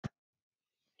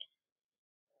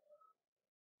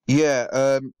Yeah,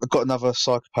 I've got another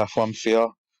psychopath one for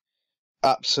you.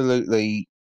 Absolutely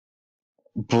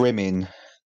brimming,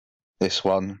 this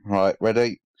one. Right,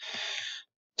 ready?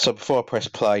 So before I press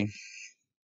play,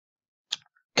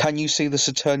 can you see the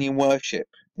Saturnian worship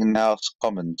in the House of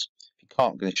Commons? If you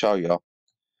can't, I'm going to show you.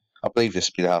 I believe this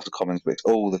will be the House of Commons, but it's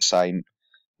all the same.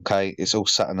 Okay, it's all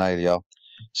Saturnalia.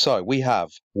 So we have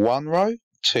 1 row,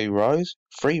 2 rows,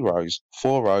 3 rows,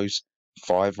 4 rows,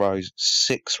 5 rows,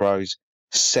 6 rows,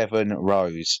 7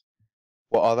 rows.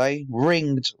 What are they?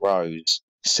 Ringed rows.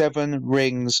 7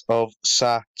 rings of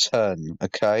Saturn.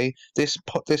 Okay, this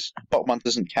bottom one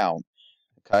doesn't count.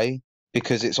 Okay,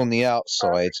 because it's on the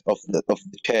outside of the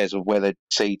chairs of where they're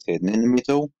seated, and in the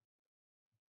middle.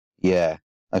 Yeah.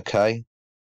 Okay.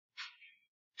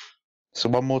 So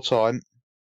one more time.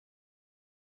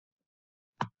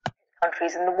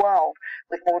 Countries in the world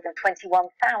with more than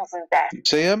 21,000 deaths.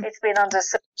 See them? It's been under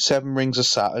 7 rings of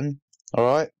Saturn. All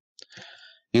right.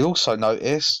 You also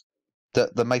notice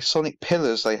that the Masonic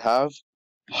pillars they have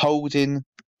holding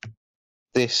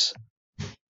this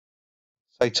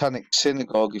satanic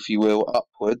synagogue, if you will,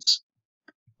 upwards,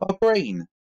 are green.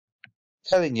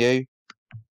 Telling you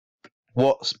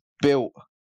what's built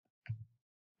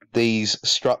these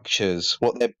structures,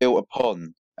 what they're built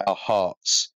upon, our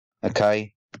hearts.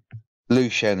 Okay?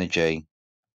 Loose energy.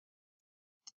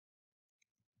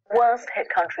 worst hit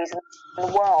countries in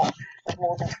the world with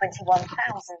more than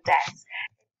 21,000 deaths.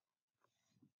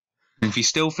 If you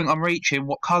still think I'm reaching,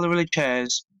 what colour are the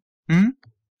chairs?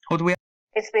 What do we have?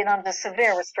 It's been under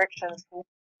severe restrictions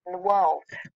in the world.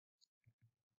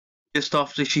 Just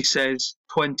after she says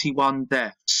 21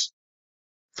 deaths,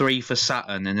 3 for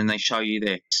Saturn, and then they show you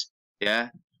this, yeah?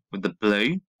 With the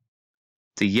blue,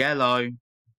 the yellow,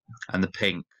 and the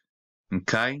pink,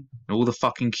 okay? And all the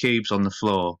fucking cubes on the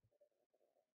floor.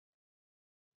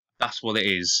 That's what it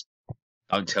is.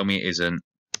 Don't tell me it isn't.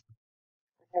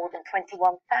 More than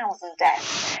 21,000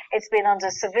 deaths. It's been under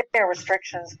severe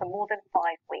restrictions for more than 5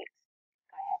 weeks.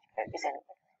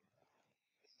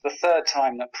 The third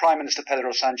time that Prime Minister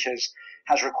Pedro Sanchez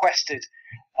has requested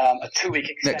a 2-week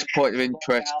extension. Next point of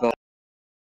interest.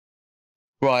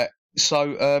 Right,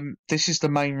 so this is the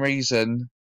main reason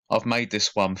I've made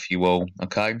this one for you all,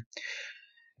 okay?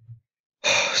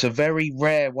 It's a very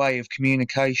rare way of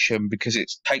communication because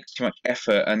it takes too much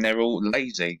effort and they're all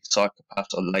lazy.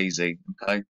 Psychopaths are lazy,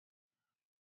 okay?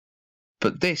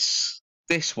 But this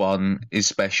one is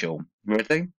special.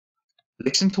 Ready?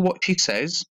 Listen to what she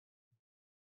says,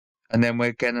 and then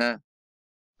we're gonna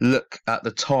look at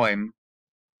the time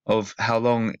of how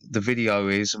long the video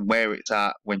is and where it's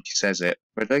at when she says it.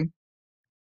 Ready?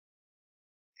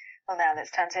 Well, now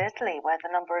let's turn to Italy, where the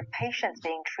number of patients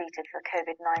being treated for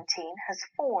COVID-19 has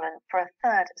fallen for a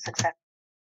third successive.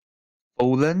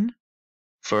 Fallen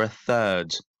for a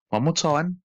third. One more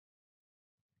time.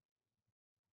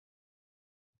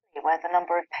 Where the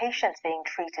number of patients being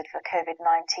treated for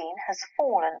COVID-19 has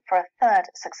fallen for a third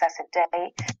successive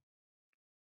day.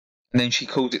 And then she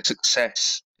called it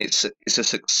success. It's a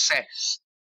success.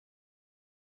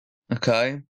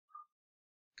 Okay?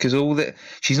 Because all that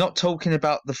she's not talking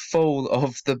about the fall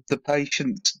of the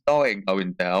patients dying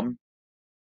going down.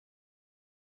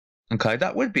 Okay,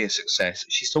 that would be a success.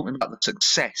 She's talking about the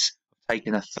success of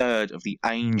taking a third of the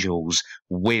angels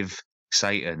with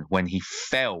Satan when he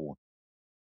fell.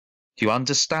 Do you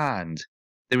understand?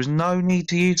 There is no need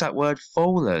to use that word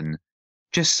fallen.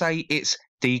 Just say it's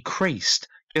decreased.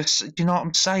 Do you know what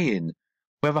I'm saying?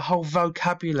 We have a whole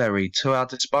vocabulary to our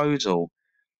disposal.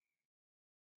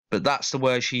 But that's the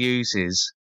word she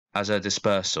uses as her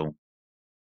dispersal.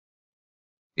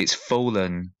 It's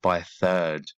fallen by a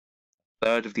third. A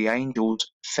third of the angels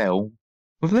fell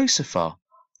with Lucifer.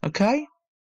 Okay?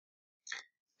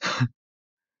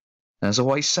 As I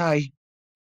always say,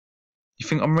 you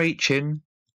think I'm reaching?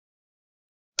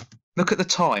 Look at the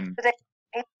time.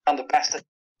 And the best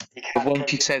The one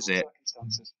she says it.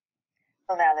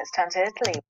 Well, now let's turn to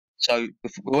Italy. So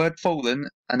the word fallen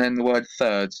and then the word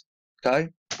third. Okay?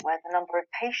 Where the number of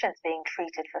patients being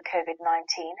treated for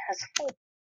COVID-19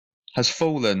 has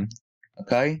fallen,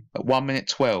 okay, at 1 minute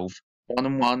 12. 1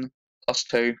 and 1 plus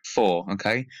 2, 4,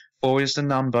 okay? 4 is the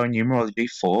number in numerology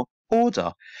for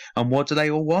order. And what do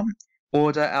they all want?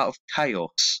 Order out of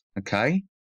chaos, okay?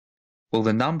 Well,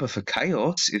 the number for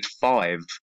chaos is 5,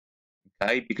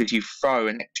 okay? Because you throw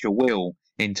an extra wheel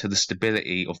into the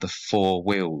stability of the 4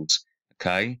 wheels,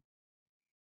 okay?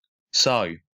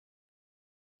 So,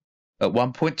 at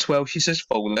 1.12 she says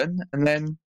fallen, and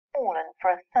then fallen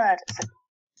for a third.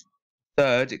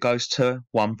 Third, it goes to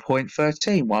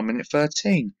 1.13, 1 minute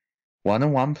 13. 1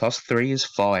 and 1 plus 3 is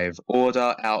 5.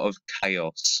 Order out of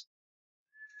chaos.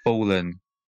 fallen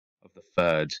of the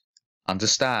third.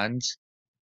 Understand?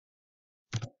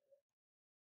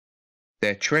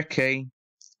 They're tricky.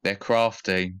 They're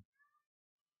crafty.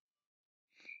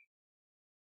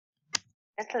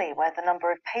 Italy, where the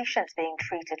number of patients being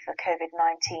treated for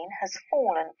COVID-19 has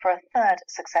fallen for a third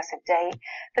successive day.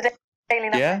 The daily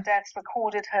number of deaths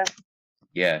recorded has...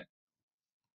 Yeah.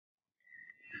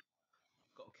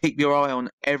 Got to keep your eye on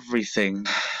everything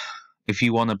if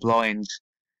you want to blind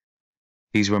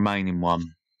his remaining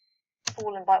one.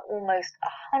 Fallen by almost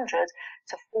 100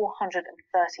 to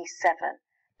 437.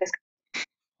 This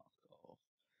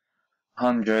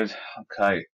 100,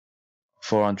 okay.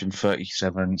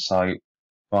 437, so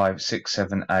 5, 6,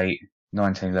 7, 8,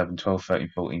 19, 11, 12, 13,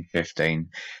 14, 15.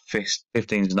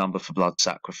 15 is the number for blood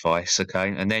sacrifice,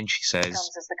 okay? And then she says...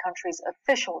 comes as the country's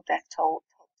official death toll,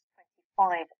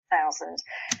 25,000.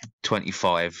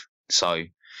 25, so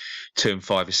 2 and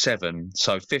 5 is 7,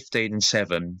 so 15 and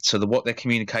 7. So what they're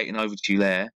communicating over to you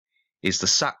there is the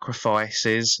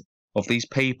sacrifices of these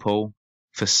people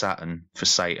for Satan,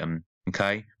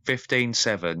 okay? 15,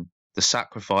 7, the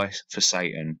sacrifice for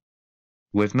Satan.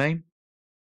 With me?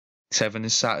 7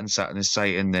 is Saturn, Saturn is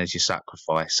Satan, there's your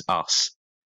sacrifice, us.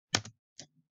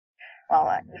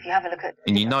 Well, if you have a look at...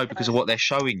 And you know because of what they're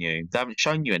showing you. They haven't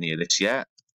shown you any of this yet.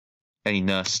 Any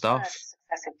nurse stuff.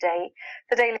 Successive day.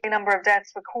 The daily number of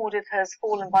deaths recorded has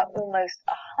fallen by almost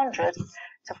 100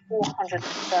 to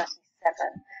 437.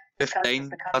 15,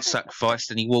 blood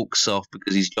sacrificed, and he walks off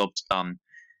because his job's done.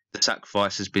 The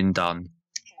sacrifice has been done.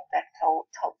 Death toll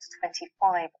topped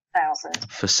 25,000.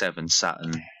 For 7,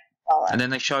 Saturn. Well, and then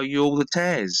they show you all the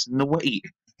tears and the weight.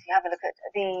 If you have a look at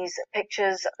these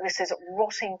pictures, this is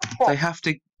rotting crop. They have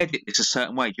to edit this a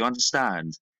certain way, do you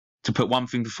understand? To put one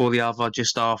thing before the other,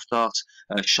 just after,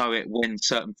 show it when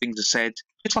certain things are said.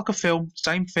 Just like a film,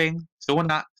 same thing, still an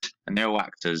act, and they're all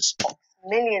actors.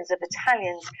 Millions of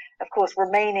Italians, of course,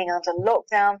 remaining under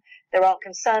lockdown. There are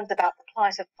concerns about the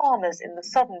plight of farmers in the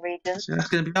southern regions. So that's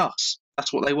going to be us.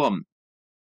 That's what they want.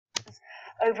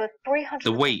 Over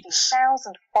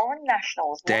 350,000 foreign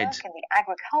nationals work in the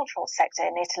agricultural sector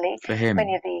in Italy. For him.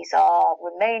 Many of these are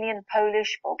Romanian,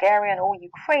 Polish, Bulgarian or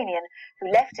Ukrainian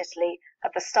who left Italy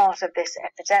at the start of this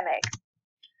epidemic.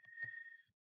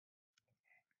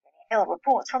 Hill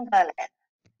reports from Berlin.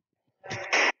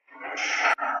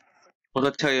 What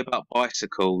did I tell you about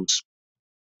bicycles?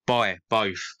 Buy,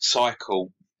 both,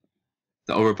 cycle,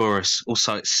 the Ouroboros,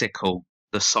 also it's sickle,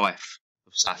 the scythe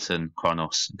of Saturn,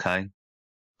 Kronos, okay?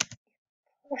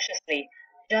 Cautiously,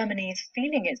 Germany is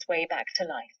feeling its way back to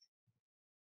life.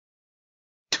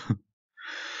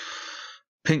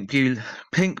 Pink,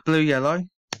 blue, yellow.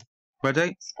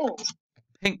 Ready? Schools.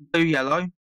 Pink, blue, yellow.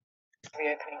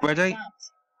 Reopening Ready?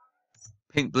 exams.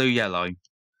 Pink, blue, yellow.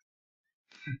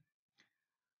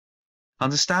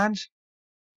 Understand?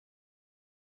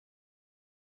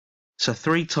 So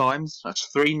 3 times, that's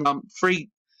 3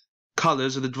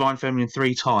 colours of the Divine Feminine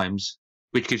 3 times,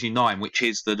 which gives you 9, which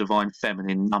is the Divine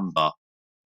Feminine number.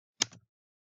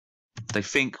 They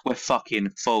think we're fucking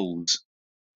fools.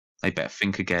 They better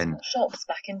think again. Shops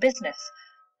back in business.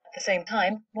 At the same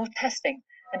time, more testing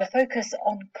and a focus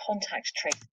on contact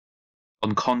tracing.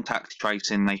 On contact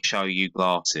tracing, they show you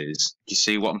glasses. Do you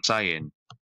see what I'm saying?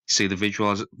 See the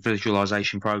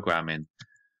visualization programming?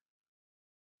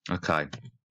 Okay.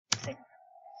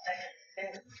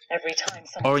 Every time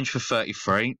Orange for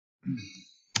 33.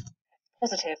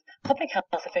 Positive, public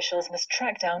health officials must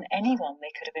track down anyone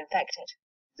they could have infected.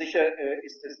 Sicher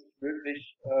ist es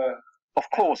möglich. Of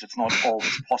course, it's not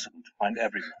always possible to find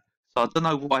everyone. So I don't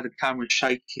know why the camera's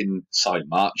shaking so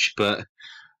much, but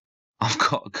I've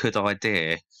got a good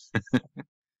idea.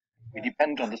 We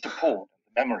depend on the support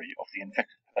and the memory of the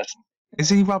infected person. Is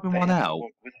he rubbing They one have to out?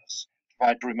 work with us.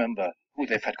 Try to remember who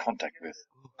they've had contact with.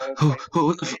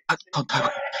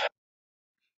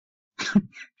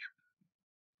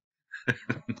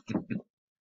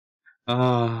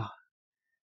 Oh,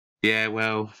 yeah,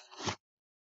 well,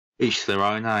 each their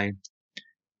own, eh?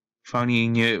 If only you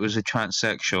knew it was a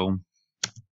transsexual.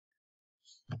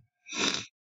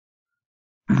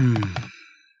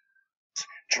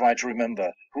 Try to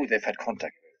remember who they've had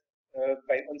contact with.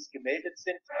 Bei uns gemeldet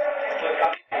sind.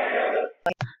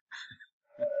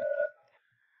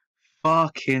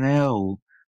 Fucking hell.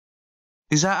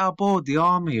 Is that how bored the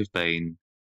army have been?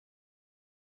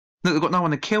 Look, they've got no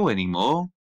one to kill anymore.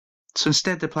 So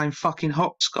instead they're playing fucking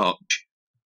hopscotch.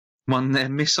 One of their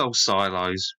missile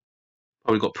silos.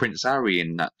 Probably got Prince Harry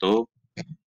in that door.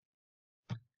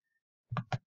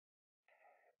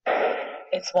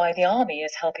 It's why the army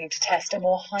is helping to test a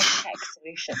more high-tech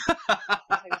solution. So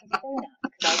the phone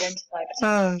app can identify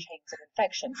potential chains of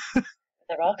infection.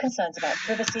 There are concerns about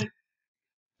privacy.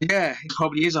 Yeah, it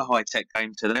probably is a high-tech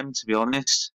game to them, to be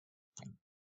honest.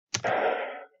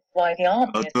 Why the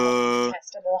army is wanting to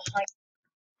test a more high.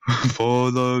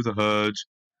 Follow the herd.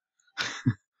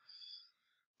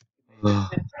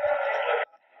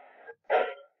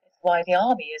 Why the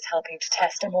army is helping to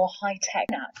test a more high-tech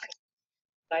app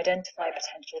to identify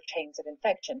potential chains of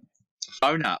infection.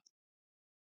 Phone app.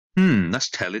 That's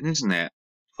telling, isn't it?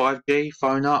 5G,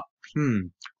 phone up.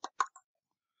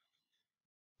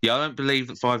 Yeah, I don't believe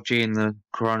that 5G and the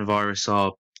coronavirus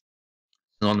are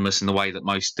synonymous in the way that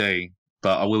most do.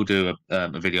 But I will do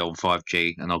a video on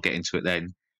 5G, and I'll get into it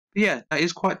then. But yeah, that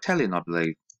is quite telling, I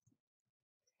believe.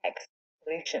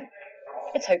 Solution.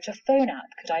 It's hoped a phone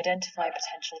app could identify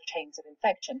potential chains of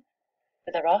infection.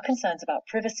 But there are concerns about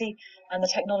privacy, and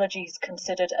the technology is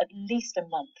considered at least a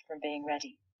month from being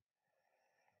ready.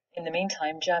 In the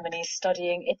meantime, Germany is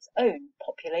studying its own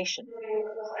population,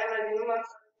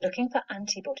 looking for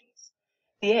antibodies.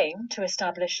 The aim to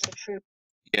establish the true...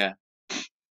 Yeah.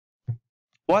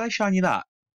 Why are they showing you that?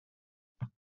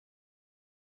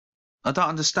 I don't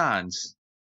understand.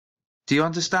 Do you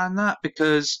understand that?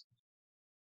 Because,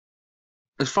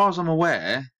 as far as I'm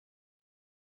aware,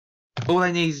 all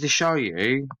they needed to show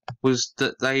you was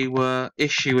that they were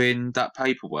issuing that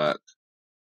paperwork.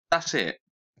 That's it.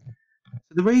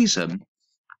 So the reason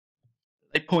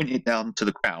they pointed down to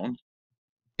the ground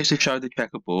is to show the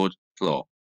checkerboard floor,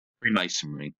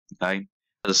 Freemasonry. Okay,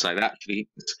 as I say, they actually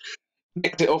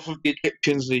nicked it off of the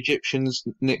Egyptians. The Egyptians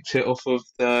nicked it off of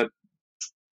the,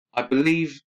 I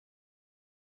believe,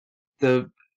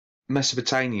 the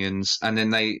Mesopotamians, and then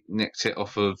they nicked it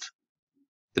off of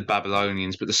the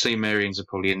Babylonians, but the Sumerians are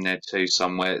probably in there too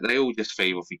somewhere. They all just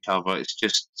feed off each other. It's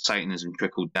just Satanism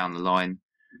trickled down the line.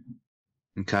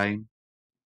 Okay,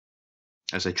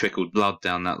 as they trickled blood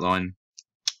down that line.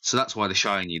 So that's why they're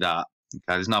showing you that.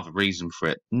 Okay, there's no other reason for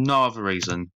it. No other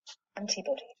reason.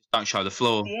 Antibody. Don't show the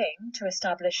floor. The aim to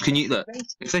establish... Can you look?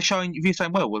 If they're showing, if you're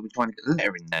saying, well, we're trying to get a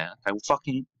letter in there. Okay, well,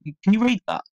 fucking, can you read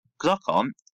that? Because I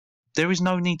can't. There is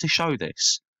no need to show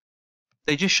this.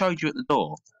 They just showed you at the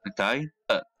door. Okay,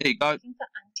 look, here you go.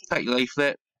 Take your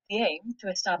leaflet. The aim to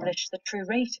establish the true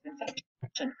rate of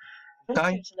infection. Okay. To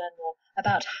learn more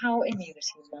about how immunity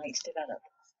might develop.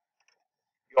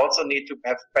 You also need to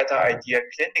have better idea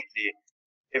clinically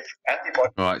if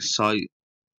antibodies. Right, so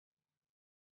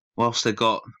whilst they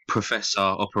got Professor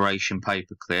Operation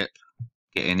Paperclip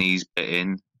getting his bit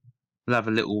in, we'll have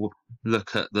a little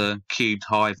look at the cubed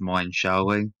hive mind, shall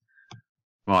we?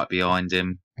 Right behind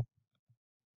him.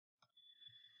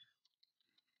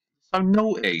 So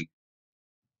naughty.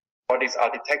 Bodies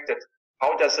are detected.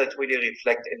 How does that really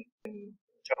reflect in terms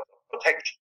of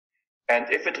protection? And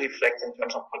if it reflects in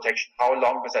terms of protection, how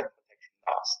long does that protection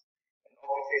last? And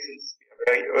obviously, since we are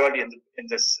very early in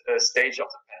this stage of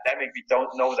the pandemic, we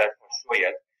don't know that for sure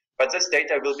yet. But this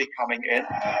data will be coming in.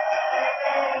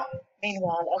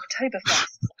 Meanwhile,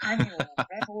 Oktoberfest's annual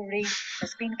revelry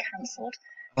has been cancelled.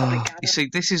 You see,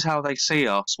 this is how they see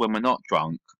us when we're not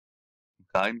drunk.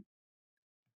 Okay?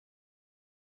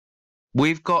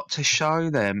 We've got to show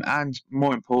them, and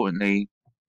more importantly,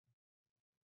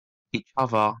 each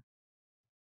other,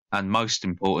 and most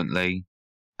importantly,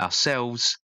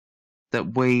 ourselves,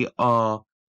 that we are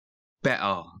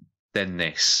better than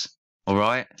this.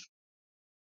 Alright?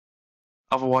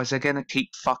 Otherwise, they're going to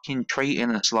keep fucking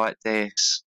treating us like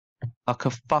this. Like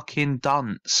a fucking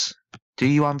dunce. Do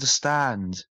you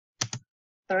understand?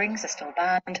 Gatherings are still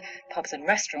banned, pubs and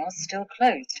restaurants still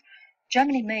closed.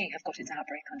 Germany may have got its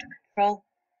outbreak under control,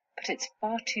 but it's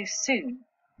far too soon,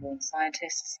 warn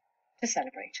scientists, to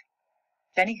celebrate.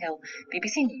 Jenny Hill,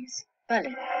 BBC News,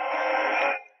 Berlin.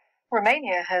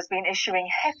 Romania has been issuing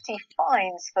hefty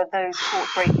fines for those caught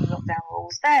breaking lockdown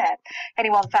rules there.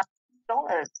 Anyone found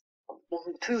 $1,000, more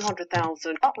than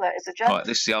 200,000. Butler is a judge. Right,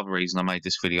 this is the other reason I made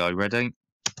this video. Ready?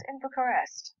 In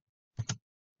Bucharest.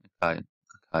 Okay.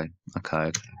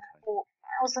 $4,000.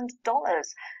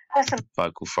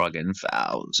 Vocal fry getting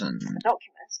 1,000.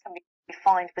 Documents can be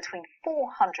fined between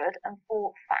 $400 and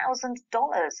 $4,000. Alison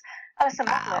Butler is a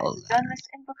journalist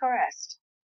in Bucharest.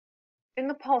 In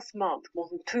the past month, more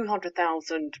than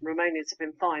 200,000 Romanians have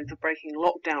been fined for breaking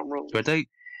lockdown rules. Ready?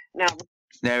 Now,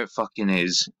 there it fucking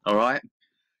is. Alright?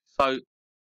 So,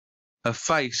 her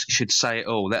face should say it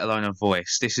all, let alone her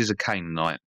voice. This is a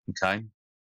Canaanite. Okay?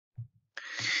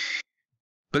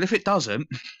 But if it doesn't,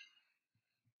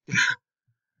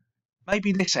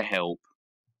 maybe this'll help.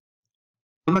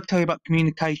 I'm going to tell you about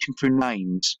communication through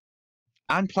names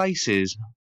and places.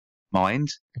 Mind.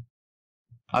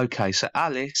 Okay, so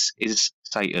Alice is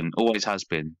Satan. Always has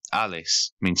been.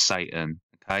 Alice means Satan.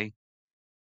 Okay?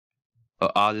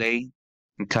 or Ali,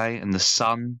 okay, and the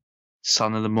sun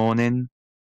of the morning.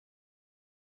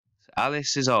 So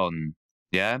Alice is on,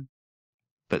 yeah?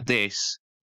 But this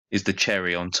is the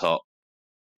cherry on top.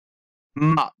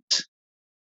 Mutt.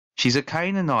 She's a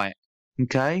Canaanite,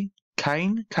 okay?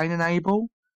 Cain and Abel.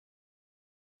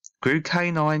 Grew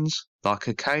canines like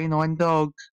a canine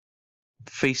dog.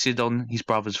 Feasted on his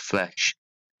brother's flesh.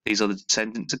 These are the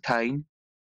descendants of Cain.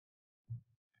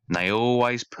 And they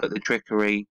always put the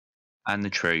trickery and the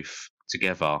truth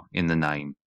together in the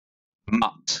name.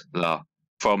 Mutler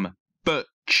from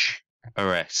Butch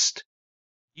Arrest.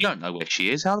 You don't know where she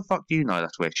is. How the fuck do you know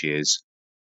that's where she is?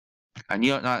 And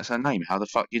you don't know that's her name. How the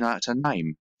fuck do you know that's her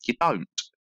name? You don't.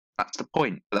 That's the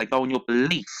point. But they go on your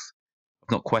belief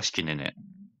of not questioning it.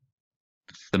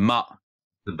 The Mutt,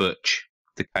 the Butch,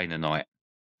 the Canaanite.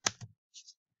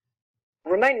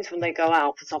 Romanians, when they go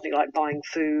out for something like buying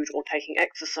food or taking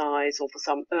exercise or for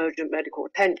some urgent medical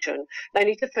attention, they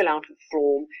need to fill out a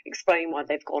form, explain why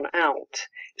they've gone out.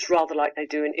 It's rather like they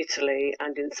do in Italy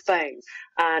and in Spain.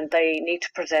 And they need to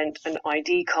present an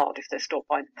ID card if they're stopped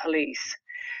by the police.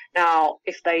 Now,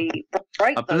 if they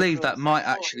break I believe that might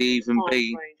actually even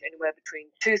be anywhere between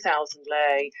 2,000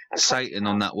 lei and Satan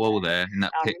on that wall there in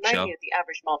that in picture. Romania, the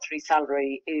average monthly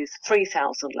salary is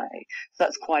 3,000 lei, so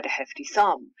that's quite a hefty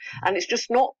sum. And it's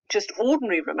just not just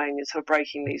ordinary Romanians who are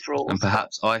breaking these rules. And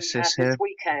perhaps ISIS we had here. This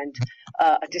weekend,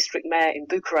 a district mayor in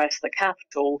Bucharest, the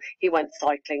capital, he went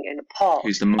cycling in a park.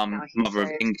 Who's the mother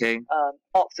of Inky?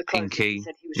 After closing, Inky he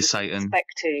said he was is just Satan.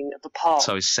 inspecting the park.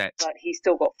 So is Set. But he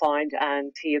still got fined,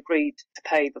 and he agreed to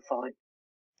pay the fine.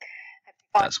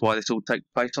 That's why this all takes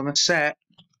place on a set.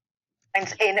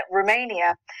 In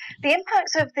Romania, the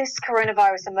impact of this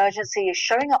coronavirus emergency is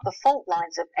showing up the fault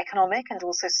lines of economic and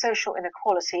also social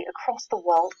inequality across the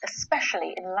world,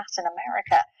 especially in Latin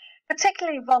America.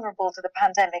 Particularly vulnerable to the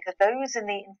pandemic are those in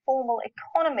the informal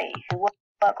economy who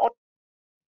work on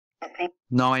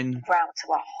 9 ground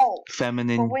to a halt.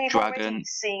 feminine We've dragon. already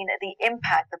seen the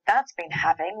impact that that's been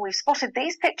having. We've spotted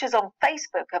these pictures on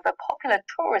Facebook of a popular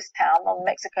tourist town on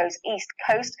Mexico's east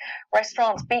coast.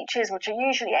 Restaurants, beaches, which are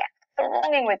usually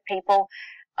thronging with people,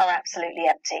 are absolutely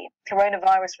empty.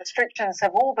 Coronavirus restrictions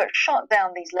have all but shut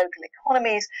down these local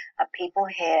economies, and people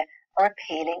here are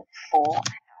appealing for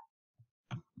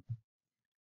help.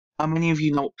 How many of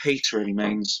you know what peace really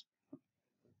means?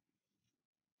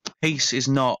 Peace is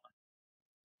not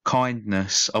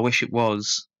kindness. I wish it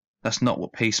was. That's not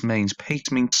what peace means.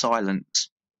 Peace means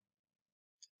silence.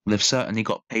 They've certainly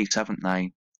got peace, haven't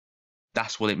they?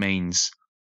 That's what it means.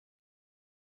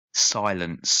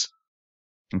 Silence.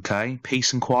 Okay?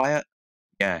 Peace and quiet?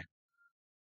 Yeah.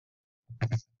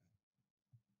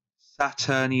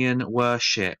 Saturnian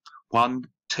worship. 1,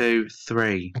 2,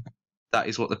 3. That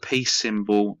is what the peace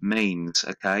symbol means,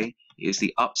 okay? It is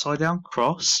the upside down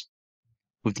cross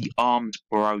with the arms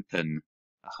broken.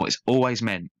 That's what it's always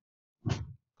meant.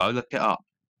 Go look it up,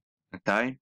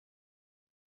 okay?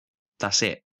 That's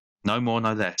it. No more,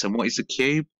 no less. And what is the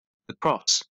cube? The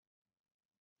cross.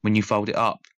 When you fold it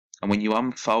up. And when you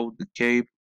unfold the cube,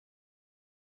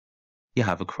 you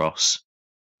have a cross.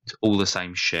 It's all the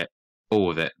same shit.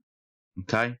 All of it.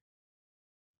 Okay?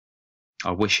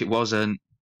 I wish it wasn't.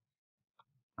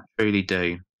 I truly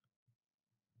do.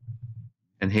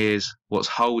 And here's what's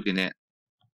holding it.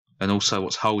 And also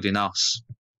what's holding us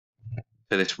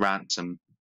to this ransom.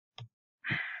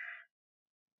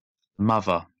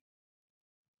 Mother.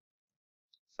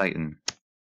 Satan.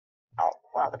 Oh,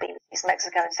 well, the BBC's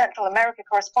Mexico and Central America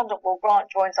correspondent Will Grant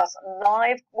joins us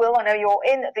live. Will, I know you're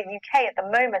in the UK at the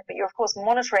moment, but you're, of course,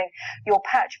 monitoring your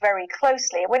patch very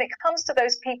closely. When it comes to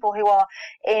those people who are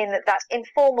in that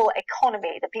informal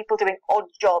economy, the people doing odd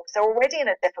jobs, they're already in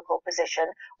a difficult position.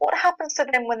 What happens to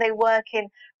them when they work in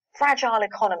fragile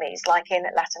economies like in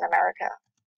Latin America?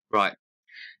 Right.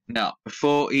 Now,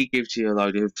 before he gives you a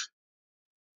load of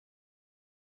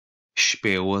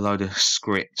spiel, a load of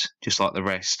script, just like the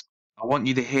rest, I want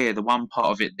you to hear the one part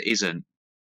of it that isn't.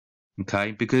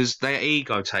 Okay? Because their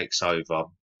ego takes over,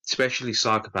 especially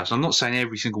psychopaths. I'm not saying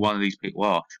every single one of these people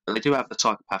are, but they do have the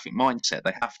psychopathic mindset.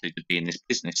 They have to be in this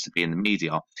business, to be in the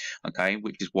media. Okay?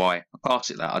 Which is why I class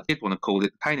it that. I did want to call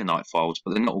it the Canaanite files,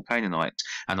 but they're not all Canaanites,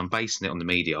 and I'm basing it on the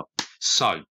media.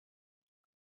 So,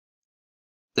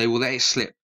 they will let it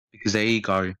slip because their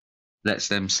ego lets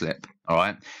them slip, all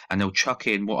right? And they'll chuck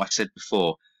in what I said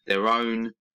before, their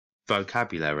own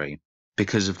vocabulary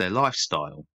because of their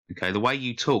lifestyle, okay? The way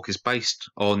you talk is based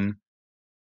on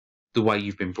the way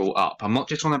you've been brought up. I'm not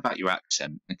just on about your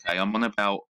accent, okay? I'm on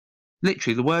about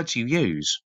literally the words you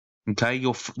use, okay?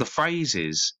 The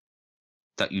phrases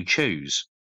that you choose.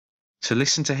 So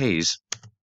listen to his.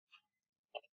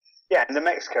 Yeah, in the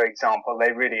Mexico example,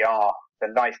 they really are the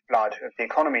lifeblood of the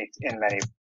economy in many.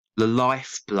 The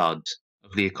lifeblood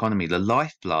of the economy. The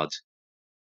lifeblood.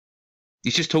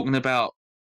 He's just talking about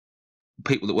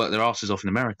people that work their asses off in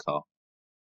America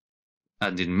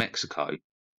and in Mexico.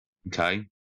 Okay.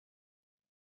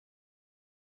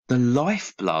 The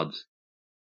lifeblood.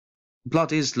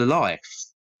 Blood is the life.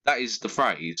 That is the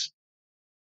phrase.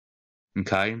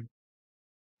 Okay.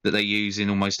 That they use in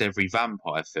almost every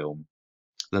vampire film.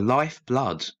 The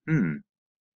lifeblood.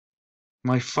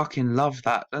 They fucking love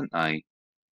that, don't they?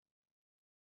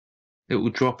 Little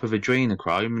drop of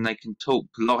adrenochrome and they can talk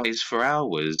lies for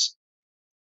hours.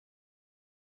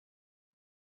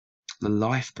 The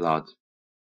lifeblood.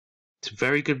 It's a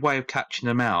very good way of catching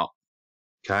them out.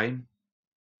 Okay?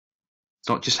 It's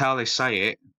not just how they say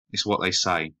it, it's what they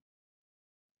say.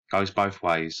 Goes both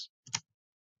ways.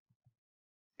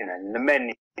 You know, in the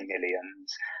many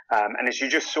millions. And as you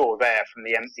just saw there from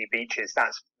the empty beaches,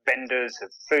 that's vendors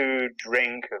of food,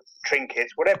 drink, of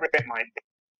trinkets, whatever it might be.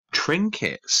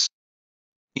 Trinkets?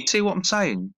 You see what I'm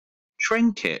saying?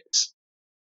 Trinkets.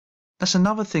 That's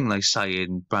another thing they say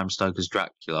in Bram Stoker's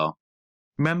Dracula.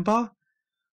 Remember?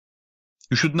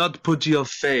 You should not put your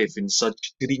faith in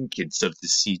such trinkets of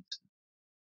deceit.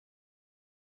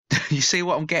 You see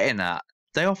what I'm getting at?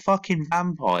 They are fucking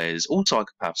vampires. All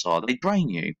psychopaths are. They drain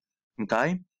you.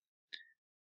 Okay?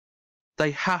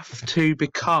 They have to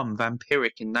become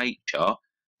vampiric in nature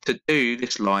to do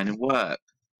this line of work.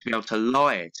 To be able to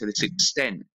lie to this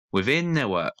extent within their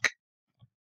work.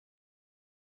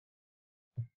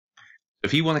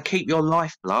 If you want to keep your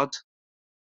lifeblood,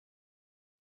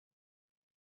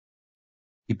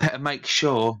 you better make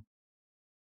sure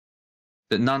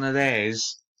that none of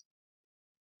theirs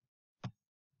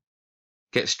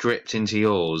gets dripped into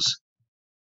yours.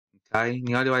 Okay? And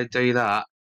the only way to do that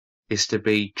is to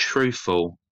be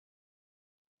truthful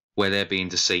where they're being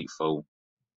deceitful.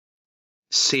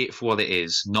 See it for what it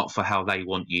is, not for how they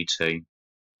want you to.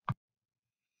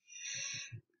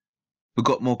 We've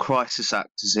got more crisis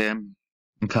actors here.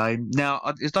 Okay, now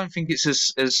I don't think it's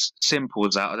as simple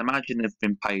as that. I'd imagine they've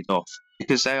been paid off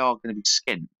because they are going to be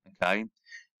skint, okay,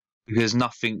 because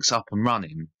nothing's up and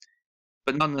running.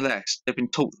 But nonetheless, they've been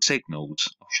taught the signals.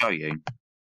 I'll show you.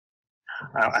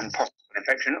 And possible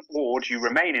infection, or do you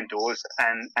remain indoors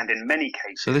and in many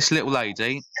cases... So this little lady...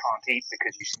 can't eat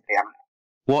because you simply haven't...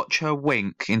 Watch her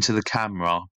wink into the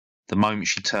camera the moment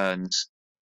she turns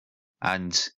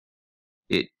and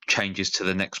it changes to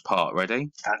the next part.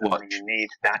 Ready? What you need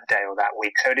that day or that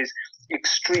week. So it is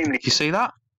extremely... You see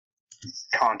that?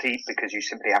 Can't eat because you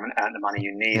simply haven't earned the money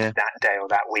you need that day or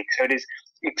that week. So it is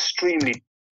extremely...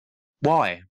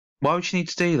 Why? Why would she need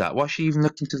to do that? Why is she even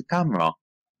looking to the camera?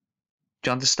 Do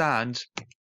you understand?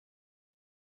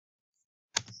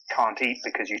 Can't eat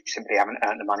because you simply haven't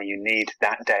earned the money you need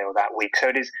that day or that week. So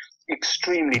it is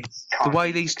extremely... The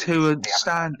way these two are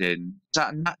standing, is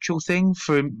that a natural thing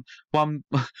for one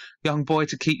young boy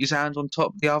to keep his hand on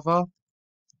top of the other?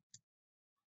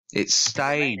 It's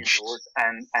staged.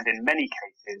 And in many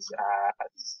cases,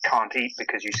 can't eat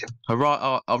because you simply...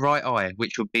 A right eye,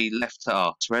 which would be left to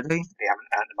us. Ready? You haven't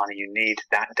earned the money you need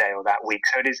that day or that week.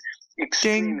 So it is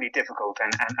extremely difficult.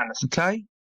 And okay.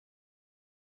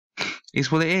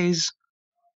 Is what it is.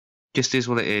 Just is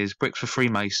what it is. Bricks for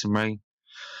Freemasonry.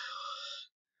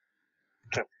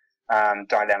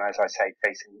 Dilemma, as I say,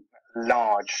 facing a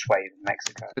large swathe of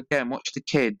Mexico. Again, watch the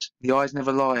kid. The eyes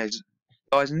never lie.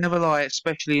 The eyes never lie,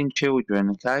 especially in children,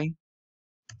 okay?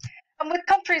 And with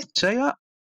countries... See that?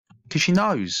 Because she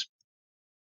knows.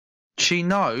 She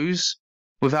knows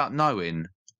without knowing.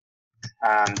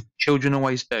 Children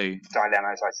always do.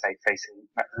 Dilemma, as I say, facing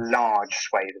a large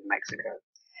swathe of Mexico.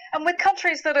 And with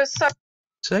countries that are so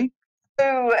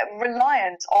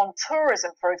reliant on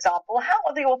tourism, for example, how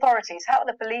are the authorities, how are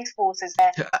the police forces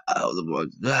there?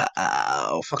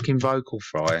 Fucking vocal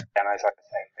fry. Dilemma, as I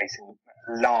say, facing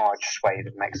a large swathe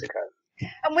of Mexico.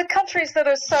 And with countries that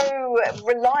are so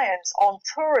reliant on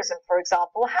tourism, for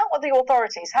example, how are the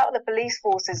authorities, how are the police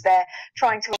forces there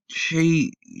trying to...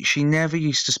 She never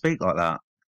used to speak like that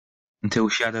until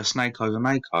she had her snake over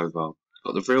makeover.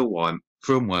 Got the real worm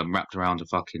wrapped around her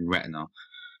fucking retina.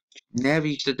 Never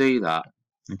used to do that,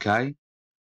 okay?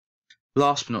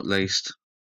 Last but not least,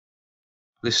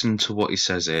 listen to what he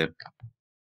says here.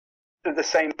 At the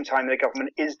same time, the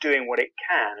government is doing what it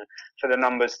can for the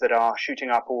numbers that are shooting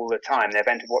up all the time. They've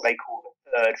entered what they call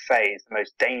the third phase, the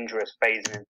most dangerous phase.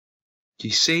 Do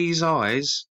you see his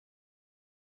eyes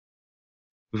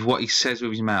with what he says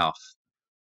with his mouth?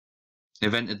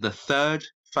 They've entered the third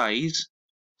phase,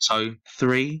 so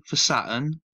 3 for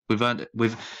Saturn.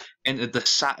 We've entered the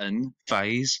Saturn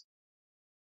phase,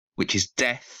 which is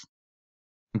death.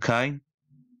 Okay? And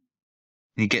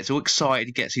he gets all excited,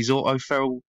 he gets his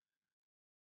autoferal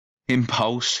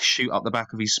impulse shoot up the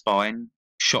back of his spine,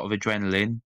 shot of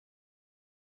adrenaline.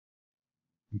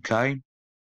 Okay?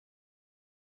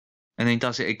 And then he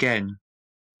does it again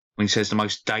when he says the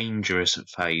most dangerous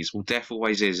phase. Well, death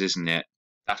always is, isn't it?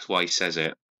 That's why he says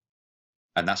it.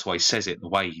 And that's why he says it the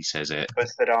way he says it.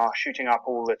 That are shooting up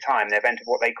all the time. They've entered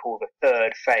what they call the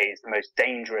third phase, the most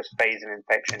dangerous phase of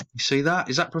infection. You see that?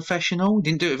 Is that professional? He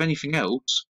didn't do it with anything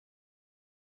else.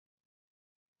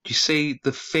 Do you see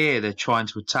the fear they're trying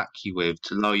to attack you with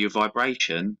to lower your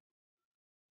vibration?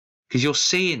 Because you're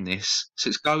seeing this, so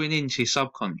it's going into your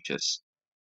subconscious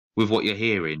with what you're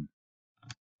hearing.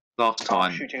 Last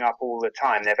time. Shooting up all the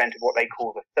time. They've entered what they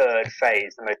call the third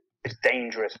phase, the most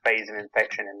dangerous phase of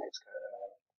infection in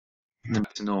this.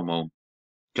 Back to normal.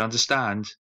 Do you understand?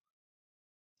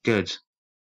 Good.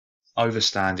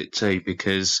 Overstand it too,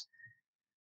 because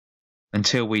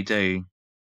until we do,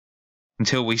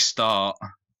 until we start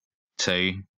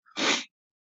to,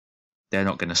 they're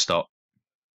not going to stop.